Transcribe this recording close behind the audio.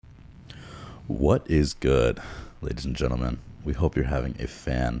What is good, ladies and gentlemen? We hope you're having a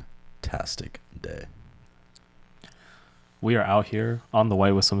fantastic day. We are out here on the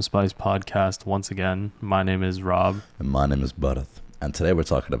Way with Some Spice podcast once again. My name is Rob. And my name is Barath. And today we're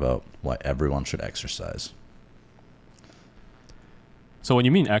talking about why everyone should exercise. So when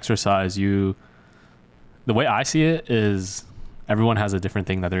you mean exercise, the way I see it is everyone has a different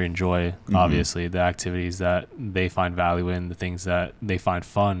thing that they enjoy. Obviously, the activities that they find value in, the things that they find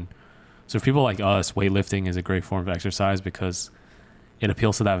fun. So for people like us, weightlifting is a great form of exercise because it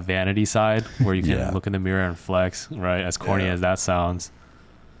appeals to that vanity side where you can look in the mirror and flex, right? As corny as that sounds.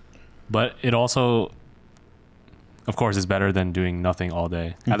 But it also, of course, is better than doing nothing all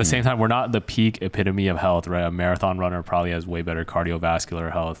day. At the same time, we're not the peak epitome of health, right? A marathon runner probably has way better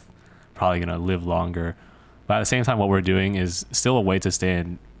cardiovascular health, probably going to live longer. But at the same time, what we're doing is still a way to stay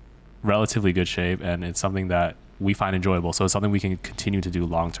in relatively good shape, and it's something that we find enjoyable. So it's something we can continue to do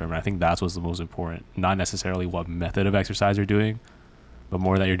long term. And I think that's what's the most important. Not necessarily what method of exercise you're doing, but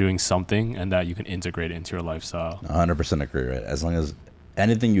more that you're doing something and that you can integrate it into your lifestyle. 100% agree, right? As long as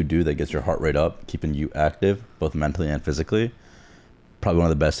anything you do that gets your heart rate up, keeping you active, both mentally and physically, probably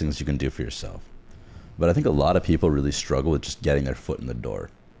one of the best things you can do for yourself. But I think a lot of people really struggle with just getting their foot in the door,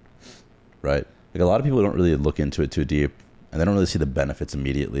 right? Like a lot of people don't really look into it too deep, and they don't really see the benefits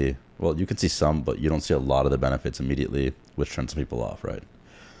immediately. Well, you can see some, but you don't see a lot of the benefits immediately, which turns people off, right?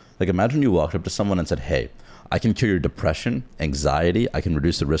 Like imagine you walked up to someone and said, hey, I can cure your depression, anxiety, I can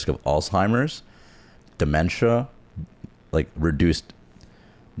reduce the risk of Alzheimer's, dementia, like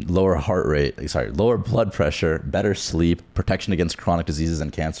lower heart rate, lower blood pressure, better sleep, protection against chronic diseases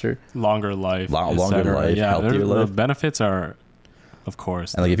and cancer. Longer life. Longer life, healthier life. The benefits are, of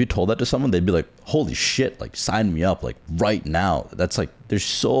course. And like if you told that to someone, they'd be like, holy shit, like sign me up, like right now. That's like, there's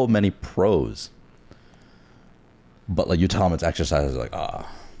so many pros. But like you tell them it's exercise, like,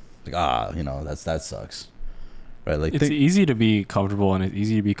 you know, that sucks. Right? Like it's easy to be comfortable and it's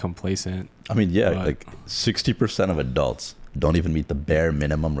easy to be complacent. I mean, yeah, like 60% of adults don't even meet the bare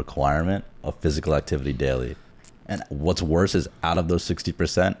minimum requirement of physical activity daily. And what's worse is out of those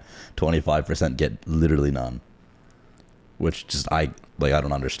 60%, 25% get literally none. Which just I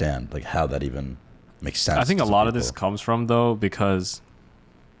don't understand like how that even makes sense. I think a lot of this comes from though because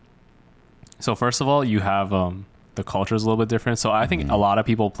so first of all you have the culture is a little bit different. So I think a lot of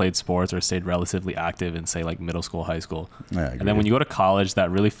people played sports or stayed relatively active in say like middle school, high school. And then when you go to college,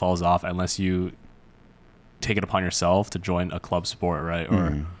 that really falls off unless you take it upon yourself to join a club sport, right?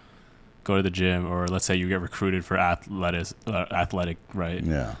 Or go to the gym, or let's say you get recruited for athletic, right?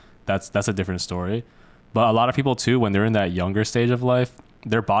 Yeah, that's a different story. But a lot of people too, when they're in that younger stage of life,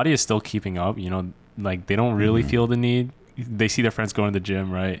 their body is still keeping up, you know, like they don't really feel the need. They see their friends going to the gym,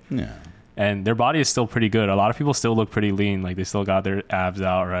 right? Yeah. And their body is still pretty good. A lot of people still look pretty lean, like they still got their abs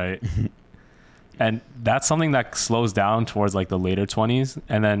out, right? And that's something that slows down towards like the later 20s.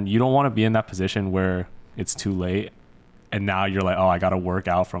 And then you don't want to be in that position where it's too late. And now you're like, oh, I got to work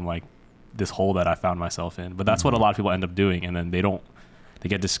out from like this hole that I found myself in. But that's what a lot of people end up doing. And then they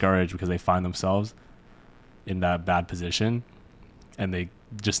get discouraged because they find themselves in that bad position and they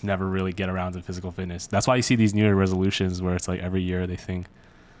just never really get around to physical fitness. That's why you see these New Year resolutions where it's like every year they think,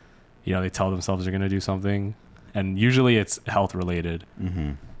 you know, they tell themselves they're going to do something, and usually it's health related.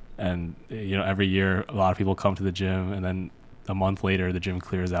 And you know, every year a lot of people come to the gym and then a month later the gym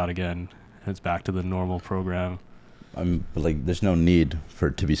clears out again and it's back to the normal program. But like there's no need for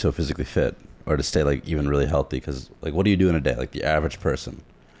it to be so physically fit or to stay like even really healthy, because like what do you do in a day? Like the average person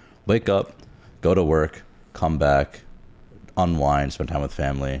wake up, go to work, come back, unwind, spend time with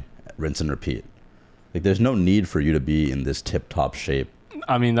family, rinse and repeat. Like there's no need for you to be in this tip-top shape.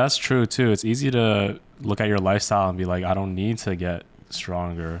 I mean, that's true too. It's easy to look at your lifestyle and be like, I don't need to get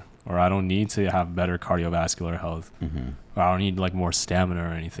stronger, or I don't need to have better cardiovascular health, or I don't need like more stamina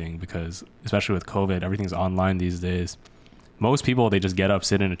or anything, because especially with COVID, everything's online these days. Most people, they just get up,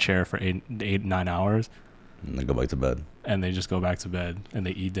 sit in a chair for 9 hours, and then go back to bed. And they just go back to bed and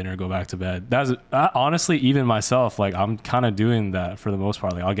they eat dinner, go back to bed. That's honestly, even myself, like I'm kind of doing that for the most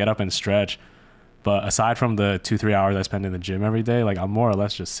part. Like I'll get up and stretch, but aside from the 2-3 hours I spend in the gym every day, like I'm more or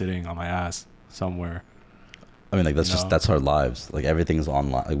less just sitting on my ass somewhere. I mean, like that's our lives. Like everything's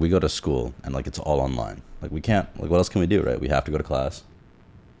online. Like we go to school and like it's all online. Like we can't, like what else can we do, right? We have to go to class,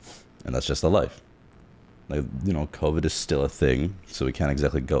 and that's just the life. Like, you know, COVID is still a thing, so we can't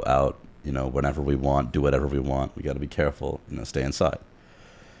exactly go out, you know, whenever we want, do whatever we want. We got to be careful, you know, stay inside.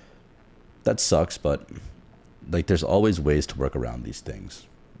 That sucks, but like there's always ways to work around these things,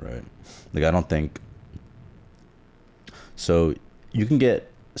 right? Like I don't think so. You can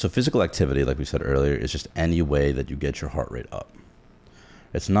get, so physical activity, like we said earlier, is just any way that you get your heart rate up,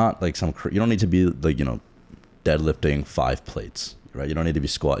 It's not like you don't need to be like, deadlifting 5 plates, right? You don't need to be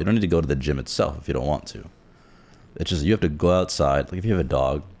squat. You don't need to go to the gym itself if you don't want to. It's just you have to go outside. Like if you have a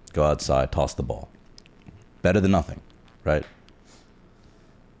dog, go outside, toss the ball. Better than nothing, right?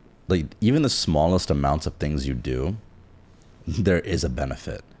 Like even the smallest amounts of things you do, there is a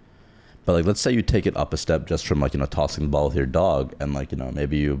benefit. But like let's say you take it up a step just from like, tossing the ball with your dog and like,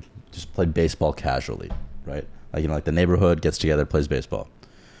 maybe you just play baseball casually, right? Like, like the neighborhood gets together, plays baseball.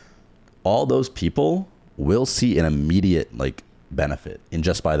 All those people will see an immediate like benefit in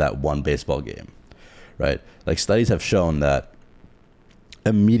just by that one baseball game, right? Like studies have shown that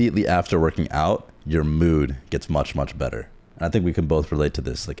immediately after working out, your mood gets much, much better. And I think we can both relate to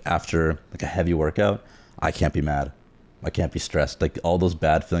this. Like after like a heavy workout, I can't be mad. I can't be stressed. Like all those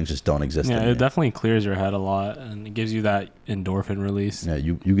bad feelings just don't exist Yeah, anymore. it definitely clears your head a lot and it gives you that endorphin release. Yeah,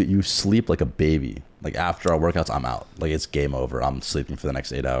 you sleep like a baby. Like after our workouts, I'm out. Like it's game over. I'm sleeping for the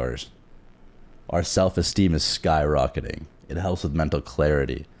next 8 hours. Our self-esteem is skyrocketing. It helps with mental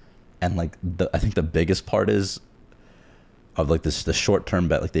clarity. And like I think the biggest part is of like this the short-term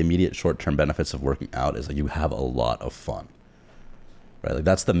like the immediate short-term benefits of working out is like you have a lot of fun. Right? Like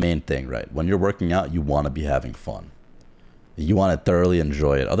that's the main thing, right? When you're working out, you want to be having fun. You want to thoroughly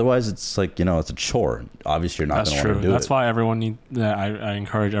enjoy it. Otherwise, it's like, it's a chore. Obviously, you're not going to want to do it. That's why everyone I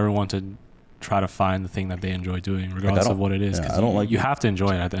encourage everyone to try to find the thing that they enjoy doing, regardless of what it is. Yeah, I don't you have to enjoy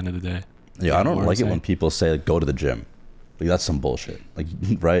it at the end of the day. Yeah, I don't like it when people say, like, go to the gym. Like, that's some bullshit. Like,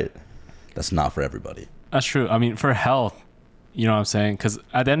 right? That's not for everybody. That's true. I mean, for health, you know what I'm saying? Because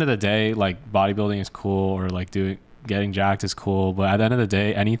at the end of the day, like, bodybuilding is cool or, like, getting jacked is cool. But at the end of the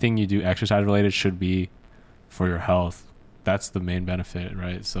day, anything you do exercise related should be for your health. That's the main benefit,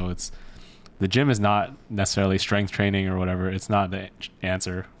 right? So the gym is not necessarily strength training or whatever. It's not the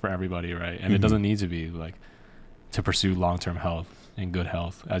answer for everybody, right? And it doesn't need to be like to pursue long-term health and good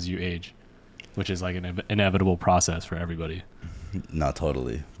health as you age, which is like an inevitable process for everybody. Not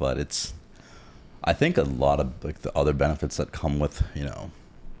totally, but I think a lot of like the other benefits that come with,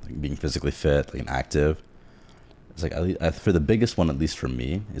 like being physically fit, like and active, it's like for the biggest one, at least for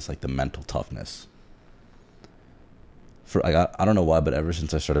me, is like the mental toughness. I don't know why, but ever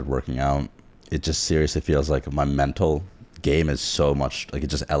since I started working out, it just seriously feels like my mental game is so much like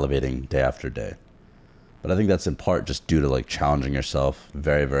it's just elevating day after day. But I think that's in part just due to like challenging yourself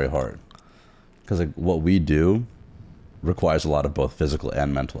very, very hard. Because like what we do requires a lot of both physical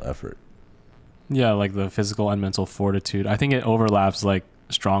and mental effort. Yeah, like the physical and mental fortitude. I think it overlaps like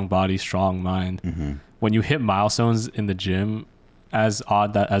strong body, strong mind. Mm-hmm. When you hit milestones in the gym, as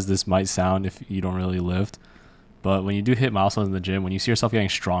odd as this might sound if you don't really lift, but when you do hit milestones in the gym, when you see yourself getting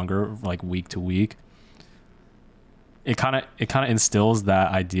stronger like week to week, it kind of instills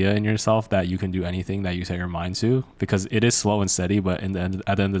that idea in yourself that you can do anything that you set your mind to, because it is slow and steady, but at the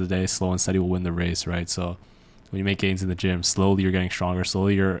end of the day, slow and steady will win the race, right? So when you make gains in the gym, slowly you're getting stronger,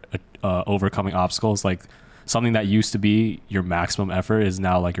 slowly you're overcoming obstacles. Like something that used to be your maximum effort is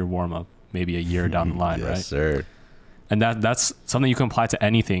now like your warm-up maybe a year down the line. Yes, right? Sir. And that's something you can apply to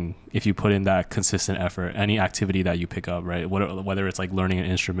anything if you put in that consistent effort, any activity that you pick up, right? Whether it's like learning an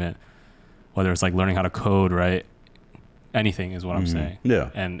instrument, whether it's like learning how to code, right? Anything is what I'm saying. Yeah.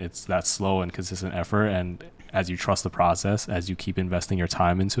 And it's that slow and consistent effort. And as you trust the process, as you keep investing your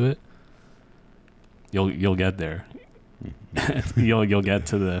time into it, you'll get there. you'll get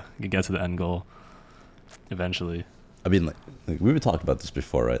to the end goal eventually. I mean, like we've talked about this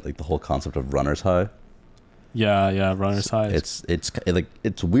before, right? Like the whole concept of runner's high. Yeah, runner's high.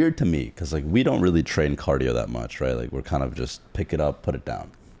 It's weird to me because like we don't really train cardio that much, right? Like we're kind of just pick it up, put it down.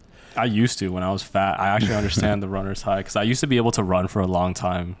 I used to when I was fat. I actually understand the runner's high because I used to be able to run for a long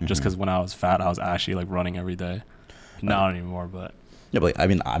time just because when I was fat, I was actually like running every day. Not anymore, but yeah, but like, I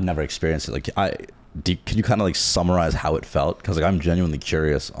mean, I've never experienced it. Like, can you kind of like summarize how it felt? Because like I'm genuinely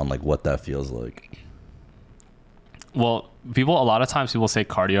curious on like what that feels like. Well, a lot of times people say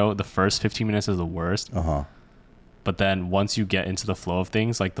cardio, the first 15 minutes is the worst. But then once you get into the flow of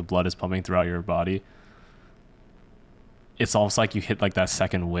things, like the blood is pumping throughout your body, it's almost like you hit like that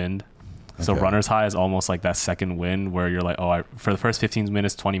second wind. Okay. So runner's high is almost like that second wind where you're like, for the first 15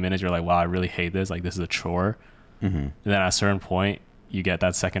 minutes, 20 minutes, you're like, wow, I really hate this. Like this is a chore. And then at a certain point, you get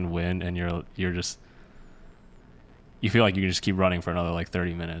that second wind and you feel like you can just keep running for another like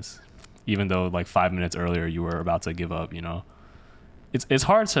 30 minutes, even though like 5 minutes earlier you were about to give up, It's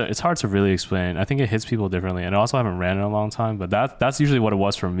hard to really explain. I think it hits people differently, and I also haven't ran in a long time. But that's usually what it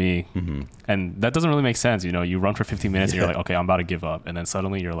was for me, and that doesn't really make sense. You run for 15 minutes, and you're like, okay, I'm about to give up, and then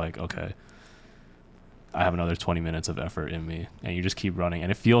suddenly you're like, okay, I have another 20 minutes of effort in me, and you just keep running,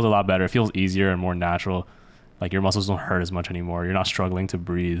 and it feels a lot better. It feels easier and more natural. Like your muscles don't hurt as much anymore. You're not struggling to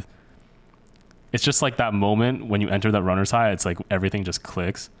breathe. It's just like that moment when you enter that runner's high, it's like everything just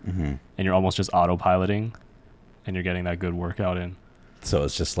clicks and you're almost just autopiloting and you're getting that good workout in. So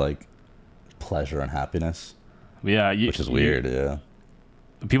it's just like pleasure and happiness. Yeah. Which is weird, yeah.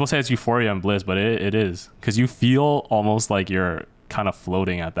 People say it's euphoria and bliss, but it is. Because you feel almost like you're kind of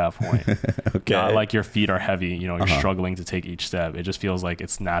floating at that point. Okay. Not like your feet are heavy, you know, you're struggling to take each step. It just feels like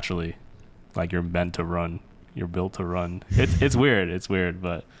it's naturally, like you're meant to run. You're built to run. It's weird. It's weird,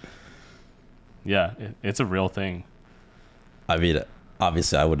 but yeah, it's a real thing. I mean,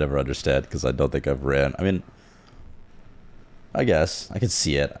 obviously I would never understand because I don't think I've ran. I mean, I guess I could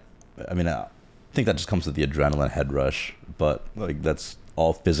see it. I mean, I think that just comes with the adrenaline head rush, but like that's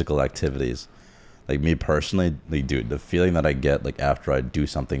all physical activities. Like me personally, like dude, the feeling that I get like after I do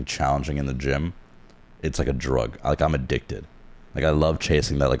something challenging in the gym, it's like a drug. Like I'm addicted. Like I love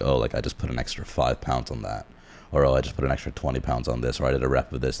chasing that. Like, oh, like I just put an extra 5 pounds on that, or oh, I just put an extra 20 pounds on this, or I did a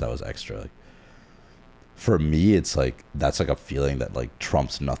rep of this that was extra. Like, for me, it's like that's like a feeling that like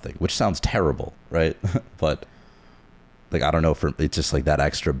trumps nothing, which sounds terrible, right? But like I don't know, for it's just like that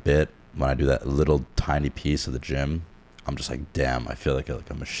extra bit when I do that little tiny piece of the gym, I'm just like, damn, I feel like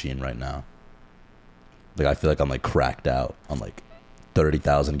a machine right now. Like I feel like I'm like cracked out on like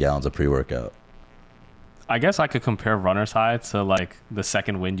 30,000 gallons of pre-workout. I guess I could compare runner's high to like the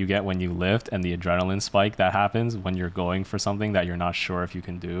second wind you get when you lift and the adrenaline spike that happens when you're going for something that you're not sure if you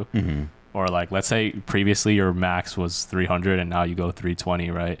can do. Or like, let's say previously your max was 300 and now you go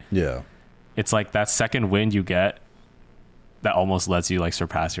 320, right? Yeah. It's like that second wind you get that almost lets you like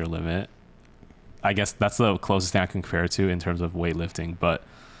surpass your limit. I guess that's the closest thing I can compare it to in terms of weightlifting, but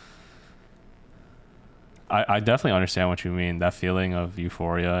I definitely understand what you mean. That feeling of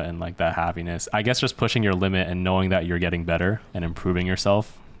euphoria and like that happiness. I guess just pushing your limit and knowing that you're getting better and improving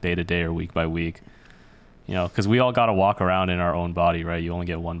yourself day to day or week by week. You know, because we all got to walk around in our own body, right? You only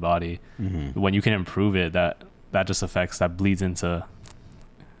get one body. When you can improve it, that just affects, that bleeds into,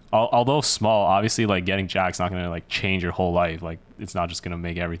 although small, obviously like getting jack's not going to like change your whole life. Like it's not just going to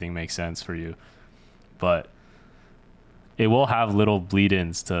make everything make sense for you, but it will have little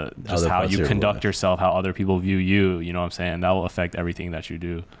bleed-ins to just how you conduct yourself, how other people view you, you know what I'm saying? And that will affect everything that you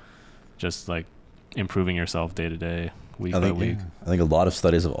do. Just like improving yourself day to day, week by week. Yeah. I think a lot of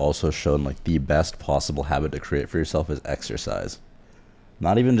studies have also shown like the best possible habit to create for yourself is exercise.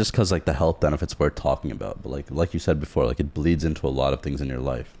 Not even just because like the health benefits we're talking about, but like you said before, like it bleeds into a lot of things in your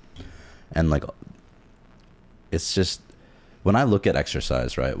life. And like, it's just, when I look at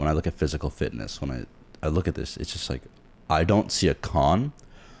exercise, right? When I look at physical fitness, when I look at this, it's just like, I don't see a con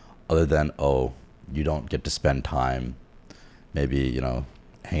other than, oh, you don't get to spend time maybe, you know,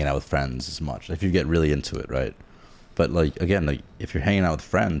 hanging out with friends as much if you get really into it, right? But like, again, like if you're hanging out with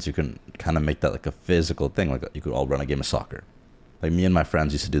friends, you can kind of make that like a physical thing. Like you could all run a game of soccer. Like me and my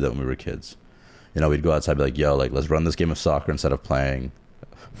friends used to do that when we were kids. You know, we'd go outside and be like, yo, like let's run this game of soccer instead of playing.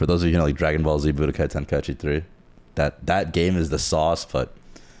 For those of you who know, like Dragon Ball Z Budokai Tenkaichi 3, that game is the sauce, but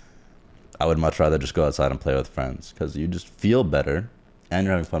I would much rather just go outside and play with friends because you just feel better and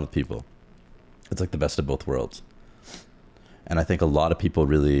you're having fun with people. It's like the best of both worlds. And I think a lot of people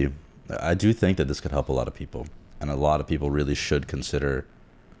really, I do think that this could help a lot of people. And a lot of people really should consider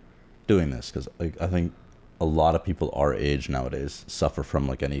doing this because like, I think a lot of people our age nowadays suffer from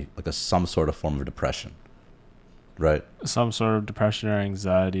like some sort of form of depression. Right? Some sort of depression or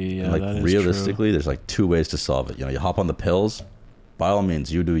anxiety. Yeah, and like realistically, there's like two ways to solve it. You know, you hop on the pills, by all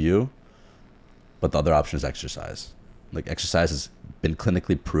means, you do you. But the other option is exercise. Like exercise has been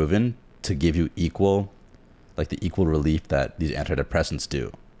clinically proven to give you the equal relief that these antidepressants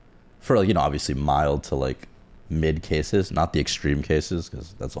do. For like, you know, obviously mild to like mid cases, not the extreme cases,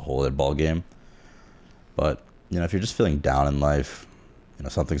 because that's a whole other ball game. But, you know, if you're just feeling down in life, you know,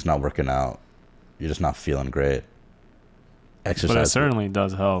 something's not working out, you're just not feeling great. Exercise. But it certainly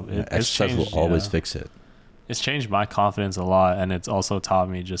does help. Exercise will always fix it. It's changed my confidence a lot, and it's also taught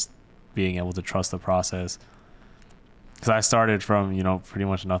me just being able to trust the process. Because I started from, you know, pretty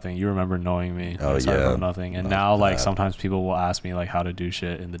much nothing. You remember knowing me. I started from nothing. And now, like, sometimes people will ask me, like, how to do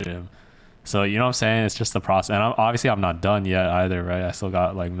shit in the gym. So, you know what I'm saying? It's just the process. And I'm not done yet either, right? I still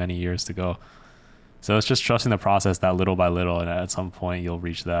got, like, many years to go. So it's just trusting the process that little by little, and at some point you'll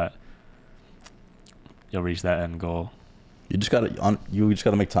reach that end goal. You just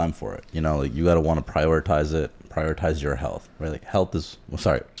gotta make time for it. You know, like you gotta want to prioritize your health, right? Like health is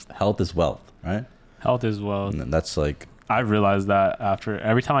wealth, right? Health is wealth. And that's like, I've realized that after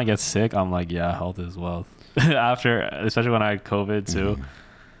every time I get sick, I'm like, yeah, health is wealth. Especially when I had COVID too,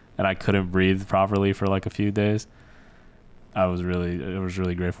 and I couldn't breathe properly for like a few days. I was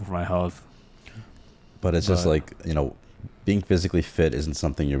really grateful for my health. But it's just But- like, being physically fit isn't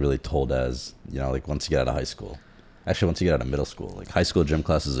something you're really told as, like once you get out of high school. Actually, once you get out of middle school. Like high school gym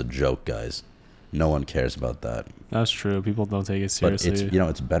class is a joke, guys. No one cares about that. That's true. People don't take it But seriously. it's,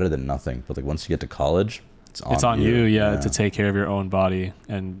 it's better than nothing. But like once you get to college, It's on you, to take care of your own body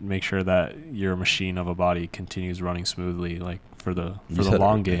and make sure that your machine of a body continues running smoothly, like for the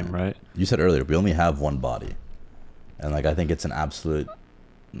long game, right? You said earlier, we only have one body. And like I think it's an absolute,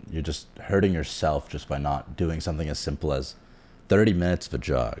 you're just hurting yourself just by not doing something as simple as 30 minutes of a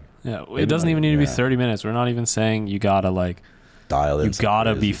jog. Yeah, Maybe it doesn't like- even need to be yeah. 30 minutes. We're not even saying you gotta like Dial in. you some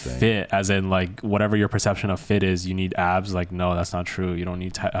gotta crazy be thing. fit, as in like whatever your perception of fit is, you need abs. Like, no, that's not true. You don't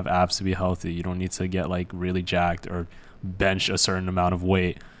need to have abs to be healthy. You don't need to get like really jacked or bench a certain amount of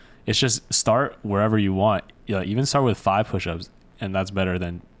weight. It's just start wherever you want. Yeah, even start with 5 push-ups, and that's better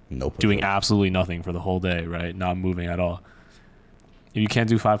than No doing push-ups. absolutely nothing for the whole day, right? Not moving at all. If you can't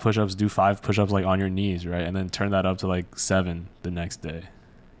do 5 push-ups, do 5 push-ups like on your knees, right? And then turn that up to like 7 the next day.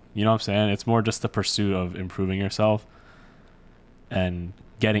 You know what I'm saying? It's more just the pursuit of improving yourself and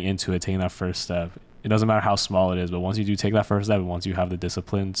getting into it, taking that first step. It doesn't matter how small it is, but once you do take that first step, and once you have the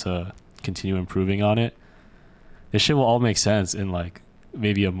discipline to continue improving on it, this shit will all make sense in like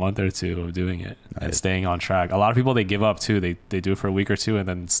maybe a month or 2 of doing it and Nice. staying on track. A lot of people, they give up too. They do it for a week or 2 and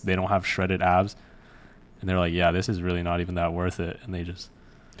then they don't have shredded abs, and they're like, yeah, this is really not even that worth it, and they just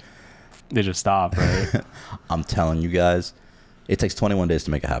stop, right? I'm telling you guys, it takes 21 days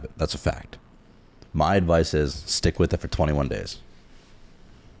to make a habit. That's a fact. My advice is stick with it for 21 days.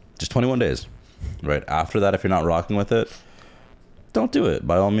 Just 21 days, right? After that, if you're not rocking with it, don't do it.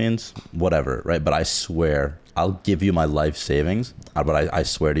 By all means, whatever, right? But I swear, I'll give you my life savings. But I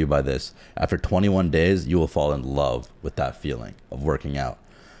swear to you by this. After 21 days, you will fall in love with that feeling of working out,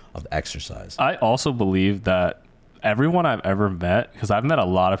 of exercise. I also believe that everyone I've ever met, because I've met a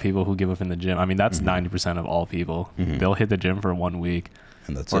lot of people who give up in the gym. I mean, that's 90% of all people. They'll hit the gym for 1 week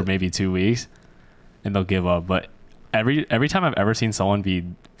And that's or it. maybe 2 weeks, and they'll give up. But every time I've ever seen someone be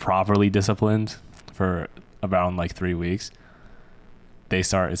properly disciplined for around like 3 weeks, it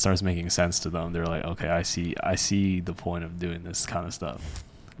starts making sense to them. They're like, okay, I see the point of doing this kind of stuff.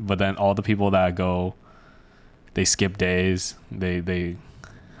 But then all the people that go, they skip days, they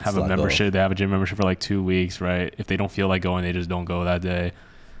have a Slack membership, off. they have a gym membership for like 2 weeks, right? If they don't feel like going, they just don't go that day.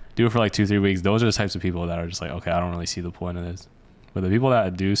 Do it for like 2-3 weeks. Those are the types of people that are just like, okay, I don't really see the point of this. But the people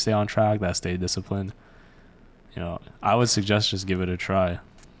that do stay on track, that stay disciplined, I would suggest just give it a try.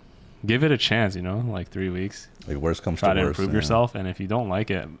 Give it a chance, like 3 weeks. Like worst comes Try to to worst. improve yourself, and if you don't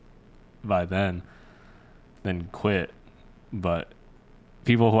like it by then quit. But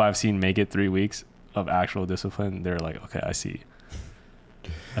people who I've seen make it 3 weeks of actual discipline, they're like, okay, I see.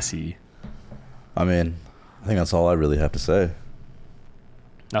 I mean, I think that's all I really have to say.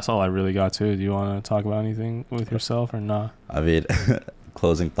 That's all I really got too. Do you want to talk about anything with yourself or not? I mean,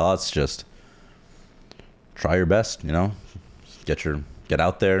 closing thoughts, just try your best, get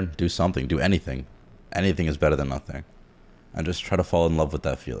out there, do something, do anything. Anything is better than nothing. And just try to fall in love with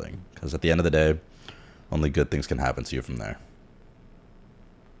that feeling. Because at the end of the day, only good things can happen to you from there.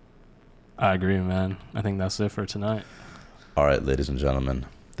 I agree, man. I think that's it for tonight. All right, ladies and gentlemen,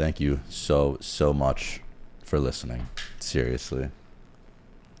 thank you so much for listening. Seriously.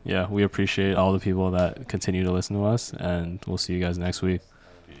 Yeah, we appreciate all the people that continue to listen to us, and we'll see you guys next week.